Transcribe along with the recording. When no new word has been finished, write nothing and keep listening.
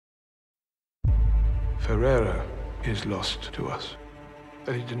Ferreira is lost to us.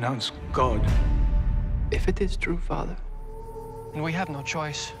 That he denounced God. If it is true, Father, we have no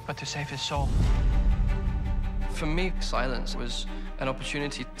choice but to save his soul. For me, Silence was an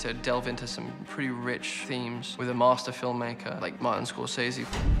opportunity to delve into some pretty rich themes with a master filmmaker like Martin Scorsese.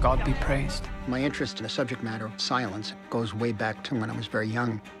 God be praised. My interest in the subject matter, Silence, goes way back to when I was very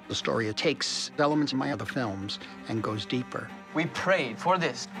young. The story takes elements of my other films and goes deeper. We prayed for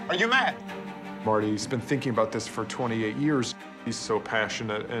this. Are you mad? Marty's been thinking about this for 28 years. He's so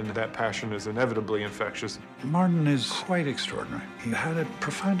passionate, and that passion is inevitably infectious. Martin is quite extraordinary. He had a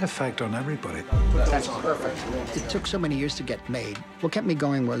profound effect on everybody. That's perfect. It took so many years to get made. What kept me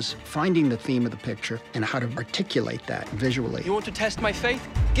going was finding the theme of the picture and how to articulate that visually. You want to test my faith?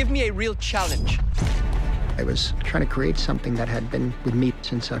 Give me a real challenge. I was trying to create something that had been with me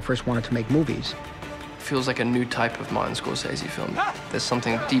since I first wanted to make movies. Feels like a new type of Martin Scorsese film. There's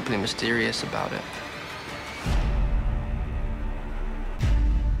something deeply mysterious about it.